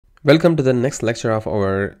Welcome to the next lecture of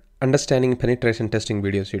our Understanding Penetration Testing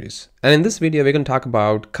video series. And in this video, we're going to talk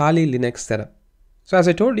about Kali Linux setup. So as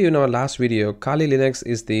I told you in our last video, Kali Linux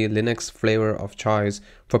is the Linux flavor of choice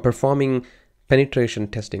for performing penetration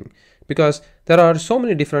testing, because there are so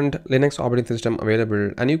many different Linux operating system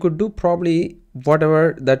available, and you could do probably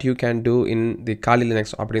whatever that you can do in the Kali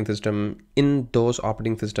Linux operating system in those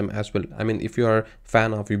operating system as well. I mean, if you are a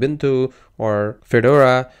fan of Ubuntu or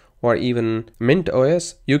Fedora or even Mint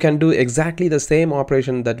OS, you can do exactly the same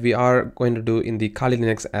operation that we are going to do in the Kali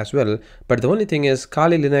Linux as well. But the only thing is,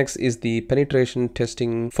 Kali Linux is the penetration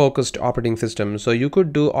testing focused operating system. So you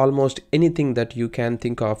could do almost anything that you can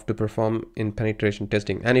think of to perform in penetration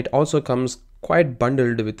testing. And it also comes quite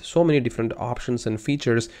bundled with so many different options and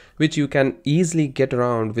features which you can easily get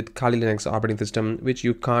around with Kali Linux operating system, which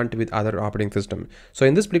you can't with other operating system. So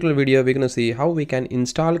in this particular video, we're going to see how we can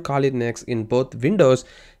install Kali Linux in both Windows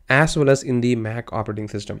as well as in the Mac operating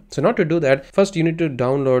system. So now to do that, first you need to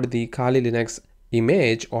download the Kali Linux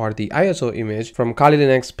image or the ISO image from Kali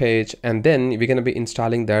Linux page, and then we're going to be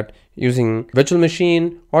installing that using virtual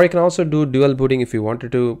machine, or you can also do dual booting if you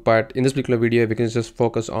wanted to. But in this particular video, we can just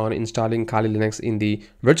focus on installing Kali Linux in the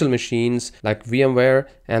virtual machines like VMware,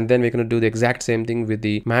 and then we're going to do the exact same thing with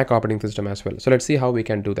the Mac operating system as well. So let's see how we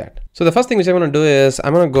can do that. So the first thing which I'm going to do is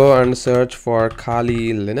I'm going to go and search for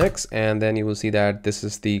Kali Linux, and then you will see that this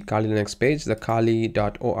is the Kali Linux page, the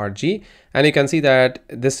kali.org. And you can see that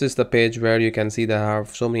this is the page where you can see that I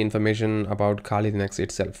have so many information about Kali Linux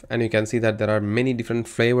itself. And you can see that there are many different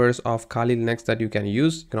flavors of Kali Linux that you can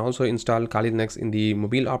use. You can also install Kali Linux in the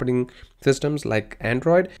mobile operating systems like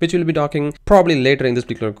Android, which we'll be talking probably later in this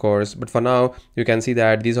particular course. But for now, you can see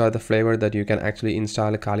that these are the flavors that you can actually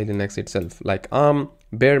install Kali Linux itself, like ARM,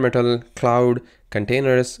 bare metal, cloud,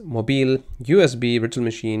 containers, mobile, USB, virtual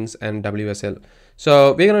machines, and WSL.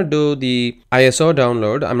 So we're going to do the ISO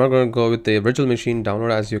download. I'm not going to go with the virtual machine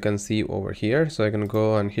download, as you can see over here. So you can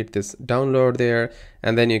go and hit this download there,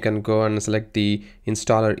 and then you can go and select the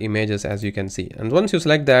installer images, as you can see. And once you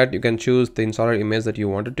select that, you can choose the installer image that you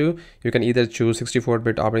wanted to. You can either choose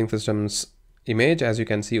 64-bit operating systems image, as you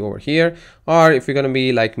can see over here, or if you're going to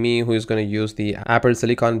be like me, who is going to use the Apple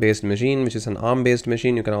Silicon based machine, which is an ARM based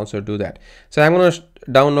machine, you can also do that. So I'm going to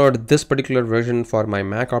download this particular version for my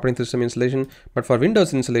Mac operating system installation, but for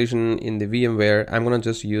Windows installation in the VMware, I'm going to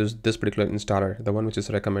just use this particular installer, the one which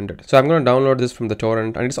is recommended. So I'm going to download this from the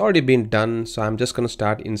torrent, and it's already been done, so I'm just going to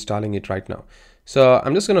start installing it right now. So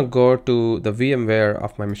I'm just going to go to the VMware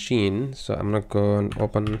of my machine. So I'm going to go and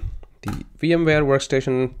open the VMware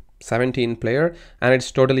workstation 17 player, and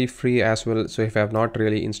it's totally free as well. So if you have not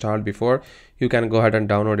really installed before, you can go ahead and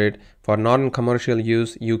download it. For non-commercial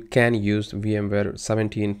use, you can use VMware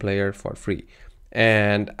 17 player for free,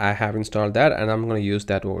 and I have installed that, and I'm going to use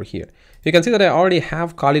that over here. You can see that I already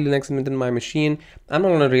have Kali Linux within my machine. I'm not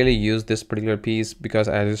going to really use this particular piece because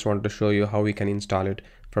I just wanted to show you how we can install it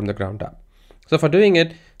from the ground up. So for doing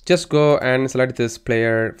it, just go and select this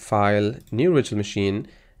player file, new virtual machine,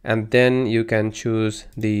 and then you can choose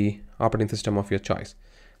the operating system of your choice.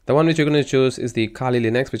 The one which you're going to choose is the Kali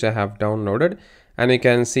Linux, which I have downloaded, and you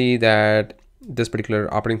can see that this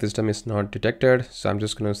particular operating system is not detected. So I'm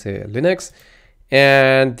just going to say Linux,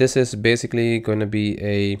 and this is basically going to be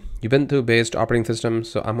a Ubuntu based operating system.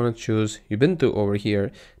 So I'm going to choose Ubuntu over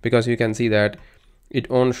here, because you can see that it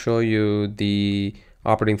won't show you the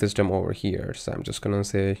operating system over here. So I'm just going to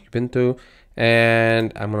say Ubuntu,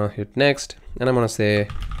 and I'm going to hit next, and I'm going to say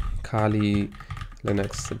Kali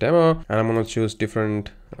Linux demo, and I'm going to choose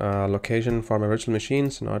different location for my virtual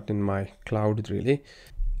machines, not in my cloud really.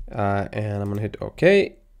 And I'm going to hit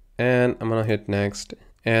OK, and I'm going to hit next,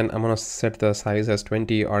 and I'm going to set the size as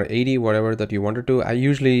 20 or 80, whatever that you wanted to. I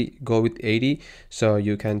usually go with 80, so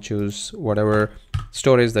you can choose whatever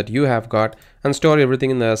storage that you have got, and store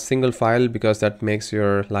everything in a single file, because that makes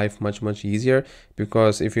your life much easier.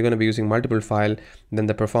 Because if you're going to be using multiple file, then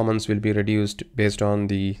the performance will be reduced based on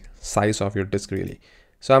the size of your disk really.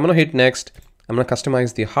 So I'm going to hit next. I'm going to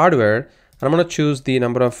customize the hardware, and I'm going to choose the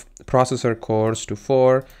number of processor cores to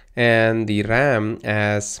 4, and the RAM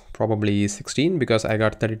as probably 16, because I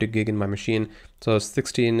got 32 gig in my machine, so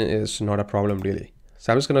 16 is not a problem really.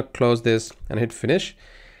 So I'm just going to close this and hit finish,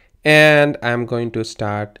 and I'm going to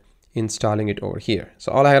start installing it over here.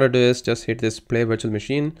 So all I have to do is just hit this play virtual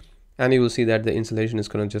machine, and you will see that the installation is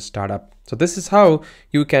going to just start up. So this is how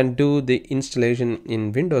you can do the installation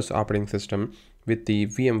in Windows operating system with the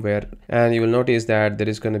VMware, and you will notice that there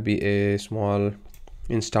is going to be a small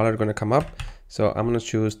installer going to come up. So I'm going to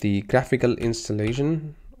choose the graphical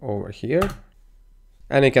installation over here,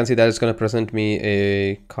 And you can see that it's going to present me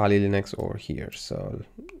a Kali Linux over here. So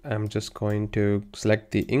I'm just going to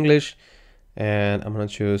select the English, and I'm going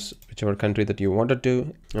to choose whichever country that you wanted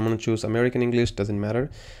to. I'm going to choose American English, doesn't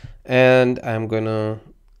matter. And I'm going to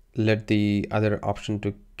let the other option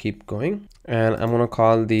to keep going. And I'm going to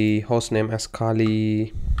call the host name as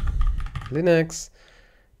Kali Linux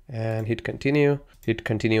and hit continue. Hit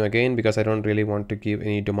continue again because I don't really want to give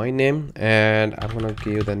any domain name, and I'm going to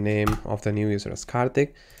give the name of the new user as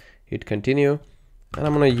Karthik. Hit continue, and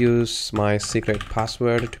I'm going to use my secret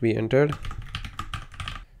password to be entered,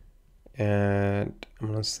 and I'm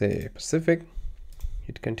going to say Pacific.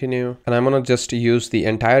 Hit continue, and I'm going to just use the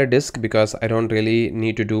entire disk because I don't really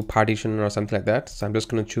need to do partition or something like that. So I'm just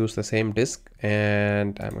going to choose the same disk,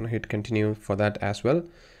 and I'm going to hit continue for that as well,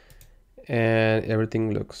 and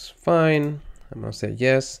everything looks fine. I'm going to say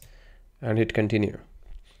yes and hit continue,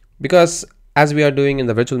 because as we are doing in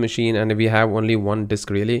the virtual machine and we have only one disk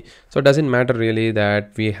really, so it doesn't matter really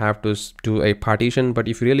that we have to do a partition. But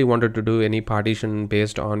if you really wanted to do any partition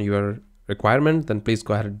based on your requirement, then please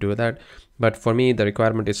go ahead and do that. But for me, the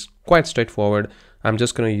requirement is quite straightforward. I'm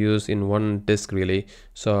just going to use in one disk really,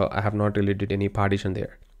 so I have not really did any partition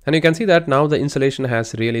there. And you can see that now the installation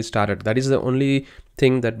has really started. That is the only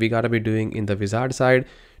thing that we gotta be doing in the wizard side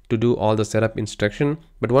to do all the setup instruction.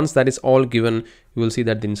 But once that is all given, you will see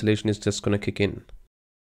that the installation is just going to kick in.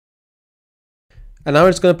 And now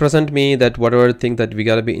it's going to present me that whatever thing that we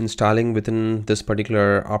got to be installing within this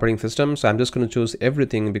particular operating system. So I'm just going to choose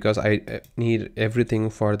everything because I need everything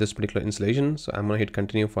for this particular installation. So I'm going to hit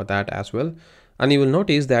continue for that as well. And you will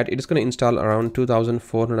notice that it is going to install around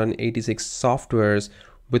 2486 softwares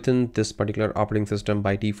within this particular operating system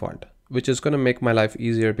by default, which is going to make my life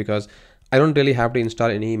easier because I don't really have to install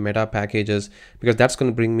any meta packages, because that's going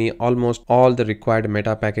to bring me almost all the required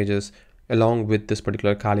meta packages along with this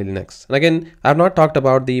particular Kali Linux. And again, I have not talked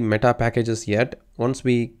about the meta packages yet. Once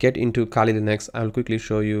we get into Kali Linux, I'll quickly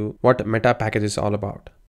show you what meta package is all about.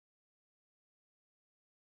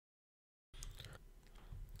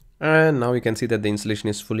 And now you can see that the installation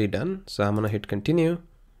is fully done. So I'm going to hit continue.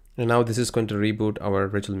 And now this is going to reboot our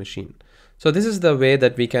virtual machine. So this is the way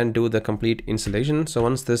that we can do the complete installation. So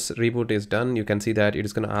once this reboot is done, you can see that it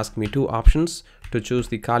is going to ask me two options to choose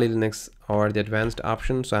the Kali Linux or the advanced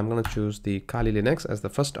option. So I'm going to choose the Kali Linux as the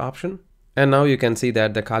first option. And now you can see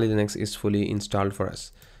that the Kali Linux is fully installed for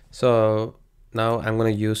us. So now I'm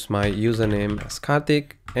going to use my username as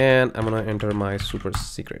Karthik, and I'm going to enter my super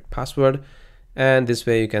secret password. And this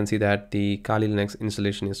way you can see that the Kali Linux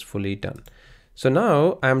installation is fully done. So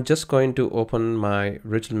now I'm just going to open my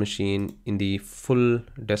virtual machine in the full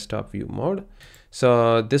desktop view mode.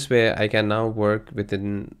 So this way I can now work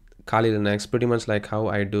within Kali Linux pretty much like how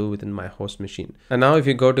I do within my host machine. And now if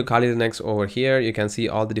you go to Kali Linux over here, you can see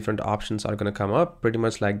all the different options are going to come up, pretty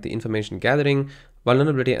much like the information gathering,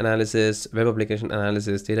 vulnerability analysis, web application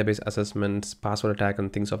analysis, database assessments, password attack,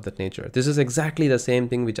 and things of that nature. This is exactly the same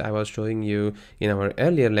thing which I was showing you in our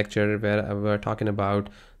earlier lecture, where we were talking about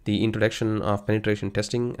the introduction of penetration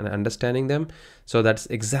testing and understanding them. So that's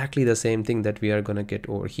exactly the same thing that we are going to get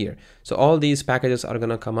over here. So all these packages are going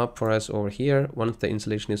to come up for us over here once the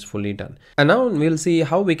installation is fully done. And now we'll see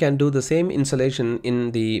how we can do the same installation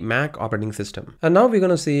in the Mac operating system. And now we're going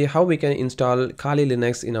to see how we can install Kali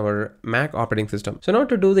Linux in our Mac operating system. So now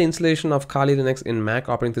to do the installation of Kali Linux in Mac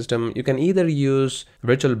operating system, you can either use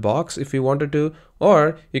VirtualBox if you wanted to,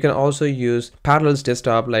 or you can also use Parallels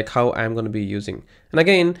Desktop like how I'm going to be using. And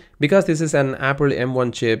again, because this is an Apple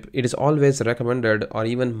M1 chip, it is always recommended or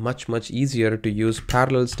even much easier to use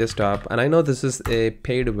Parallels Desktop. And I know this is a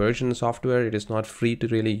paid version software, it is not free to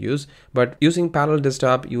really use, but using Parallels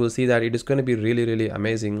Desktop, you will see that it is going to be really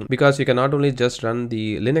amazing, because you can not only just run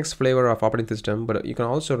the Linux flavor of operating system, but you can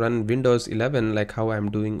also run Windows 11 like how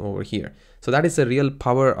I'm doing over here. So that is the real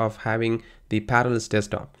power of having the Parallels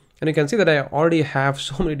Desktop. And you can see that I already have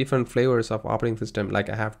so many different flavors of operating system. Like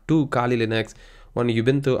I have two Kali Linux, one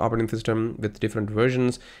Ubuntu operating system with different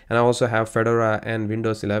versions, and I also have Fedora and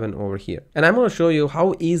Windows 11 over here. And I'm going to show you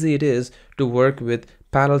how easy it is to work with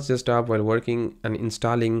Parallels Desktop while working and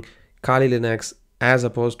installing Kali Linux as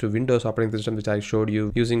opposed to Windows operating system, which I showed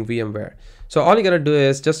you using VMware. So all you gotta do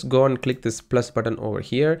is just go and click this plus button over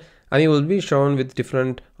here, and you will be shown with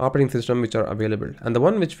different operating systems which are available. And the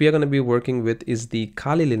one which we are going to be working with is the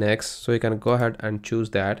Kali Linux. So you can go ahead and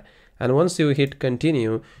choose that. And once you hit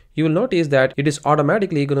continue, you will notice that it is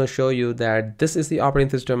automatically going to show you that this is the operating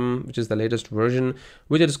system, which is the latest version,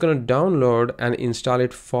 which it is going to download and install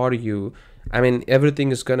it for you. I mean, everything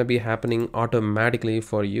is going to be happening automatically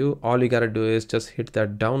for you. All you got to do is just hit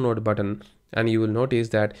that download button, and you will notice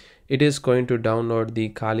that it is going to download the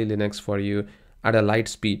Kali Linux for you at a light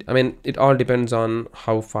speed. I mean, it all depends on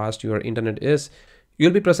how fast your internet is.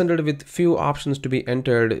 You'll be presented with few options to be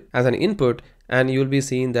entered as an input, and you'll be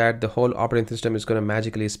seeing that the whole operating system is going to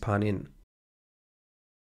magically spawn in.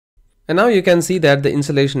 And now you can see that the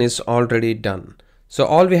installation is already done. So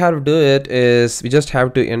all we have to do it is we just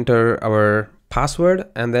have to enter our password,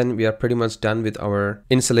 and then we are pretty much done with our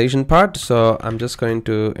installation part. So I'm just going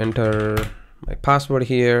to enter my password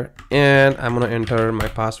here, and I'm going to enter my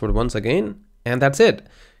password once again, and that's it.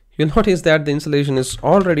 You'll notice that the installation is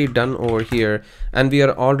already done over here, and we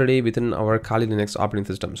are already within our Kali Linux operating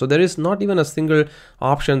system. So there is not even a single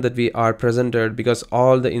option that we are presented, because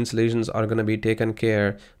all the installations are going to be taken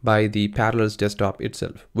care by the Parallels desktop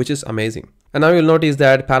itself, which is amazing. And now you'll notice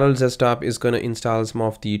that Parallels desktop is going to install some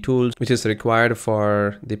of the tools which is required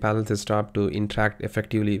for the Parallels desktop to interact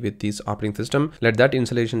effectively with this operating system. Let that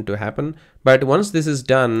installation to happen. But once this is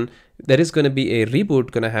done, there is going to be a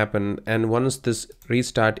reboot going to happen. And once this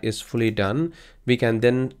restart is fully done, we can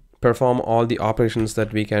then perform all the operations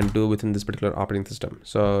that we can do within this particular operating system.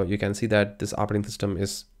 So you can see that this operating system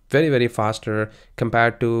is very faster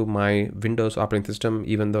compared to my Windows operating system.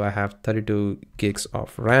 Even though I have 32 gigs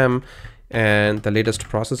of RAM and the latest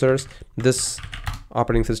processors, this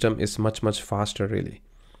operating system is much faster really.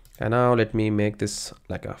 And now let me make this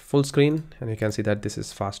like a full screen, and you can see that this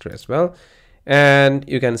is faster as well. And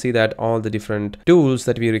you can see that all the different tools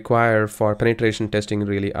that we require for penetration testing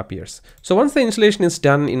really appears. So once the installation is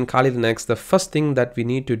done in Kali Linux, the first thing that we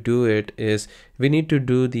need to do it is we need to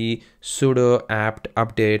do the sudo apt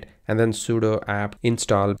update and then sudo apt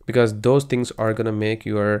install, because those things are going to make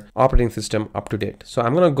your operating system up to date. So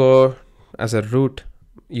I'm going to go as a root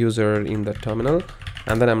user in the terminal,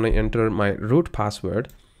 and then I'm going to enter my root password.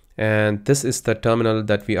 And this is the terminal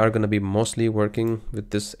that we are going to be mostly working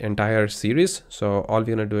with this entire series. So all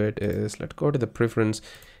we're going to do it is let's go to the preference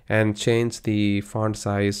and change the font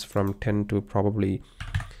size from 10 to probably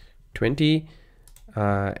 20.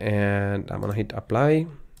 And I'm going to hit apply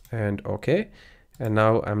and OK. And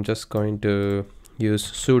now I'm just going to use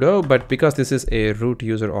sudo, but because this is a root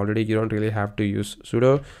user already, you don't really have to use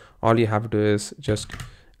sudo. All you have to do is just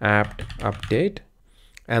apt update,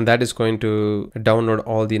 and that is going to download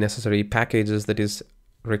all the necessary packages that is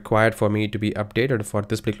required for me to be updated for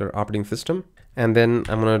this particular operating system. And then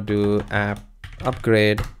I'm going to do apt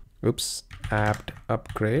upgrade, apt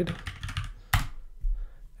upgrade,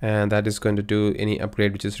 and that is going to do any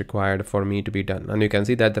upgrade which is required for me to be done. And you can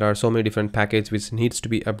see that there are so many different packages which needs to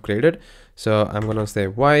be upgraded. So I'm going to say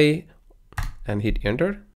Y and hit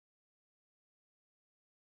enter.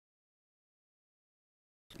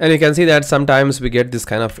 And you can see that sometimes we get this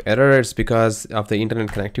kind of errors because of the internet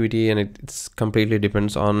connectivity, and it's completely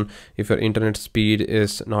depends on if your internet speed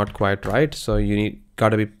is not quite right. So you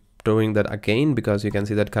gotta be doing that again, because you can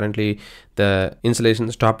see that currently the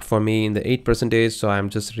installation stopped for me in the 8%, so I'm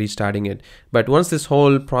just restarting it. But once this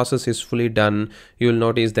whole process is fully done, you'll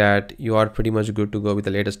notice that you are pretty much good to go with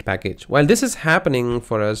the latest package. While this is happening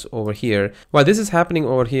for us over here, I'm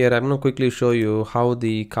going to quickly show you how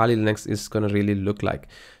the Kali Linux is going to really look like.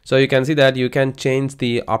 So you can see that you can change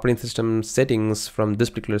the operating system settings from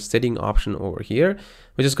this particular setting option over here,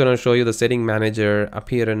 which is going to show you the setting manager,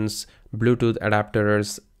 appearance, Bluetooth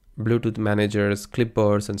adapters, Bluetooth managers,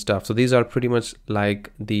 clipboards and stuff. So these are pretty much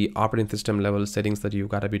like the operating system level settings that you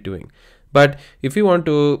gotta be doing. But if you want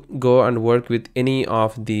to go and work with any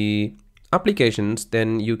of the applications,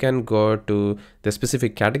 then you can go to the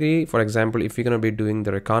specific category. For example, if you're going to be doing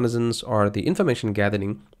the reconnaissance or the information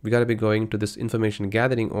gathering, we got to be going to this information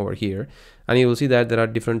gathering over here, and you will see that there are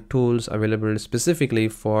different tools available specifically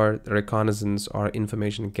for reconnaissance or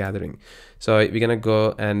information gathering. So we're going to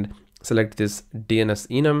go and select this DNS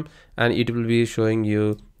enum, and it will be showing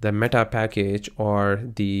you the meta package or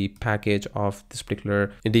the package of this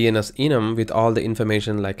particular DNS enum with all the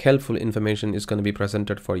information, like helpful information is going to be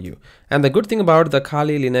presented for you. And the good thing about the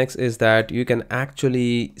Kali Linux is that you can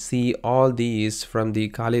actually see all these from the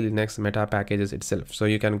Kali Linux meta packages itself. So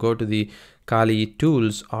you can go to the Kali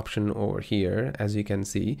tools option over here, as you can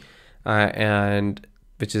see, and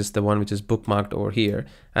which is the one which is bookmarked over here.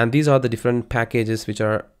 And these are the different packages which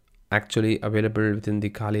are actually available within the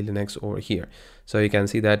Kali Linux over here. So you can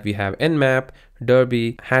see that we have Nmap,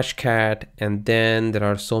 Derby, Hashcat, and then there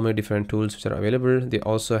are so many different tools which are available. They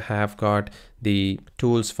also have got the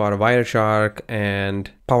tools for Wireshark and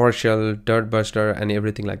PowerShell, Dirtbuster, and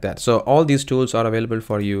everything like that. So all these tools are available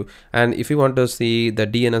for you. And if you want to see the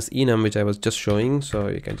DNS enum, which I was just showing, so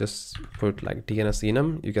you can just put like DNS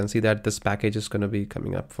enum. You can see that this package is going to be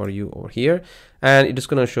coming up for you over here, and it is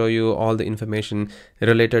going to show you all the information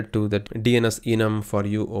related to the DNS enum for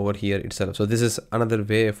you over here itself. So this is another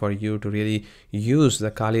way for you to really use the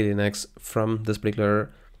Kali Linux from this particular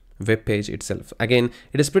web page itself. Again,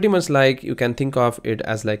 it is pretty much like, you can think of it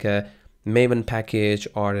as like a Maven package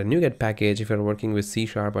or a NuGet package. If you're working with C#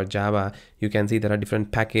 or Java, you can see there are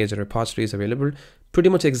different package repositories available. Pretty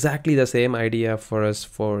much exactly the same idea for us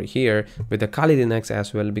for here with the Kali Linux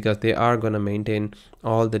as well, because they are going to maintain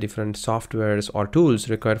all the different softwares or tools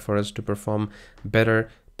required for us to perform better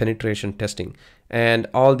penetration testing. And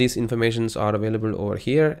all these informations are available over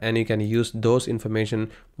here, and you can use those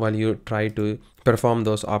information while you try to perform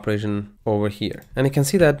those operation over here. And you can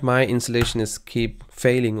see that my installation is keep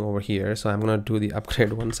failing over here, so I'm gonna do the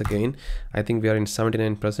upgrade once again. I think we are in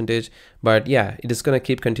 79%, but yeah, it is gonna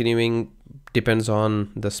keep continuing. Depends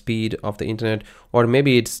on the speed of the internet, or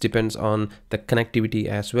maybe it depends on the connectivity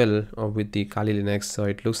as well with the Kali Linux. So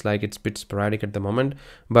it looks like it's a bit sporadic at the moment,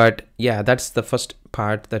 but yeah, that's the first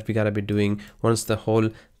part that we gotta be doing once the whole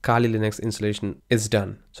Kali Linux installation is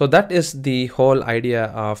done. So that is the whole idea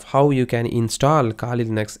of how you can install Kali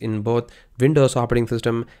Linux in both Windows operating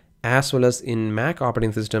system as well as in Mac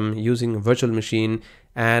operating system using virtual machine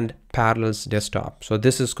and Parallels desktop. So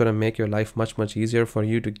this is going to make your life much easier for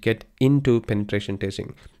you to get into penetration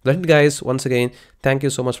testing. That's it, guys. Once again, thank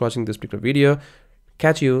you so much for watching this particular video.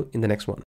 Catch you in the next one.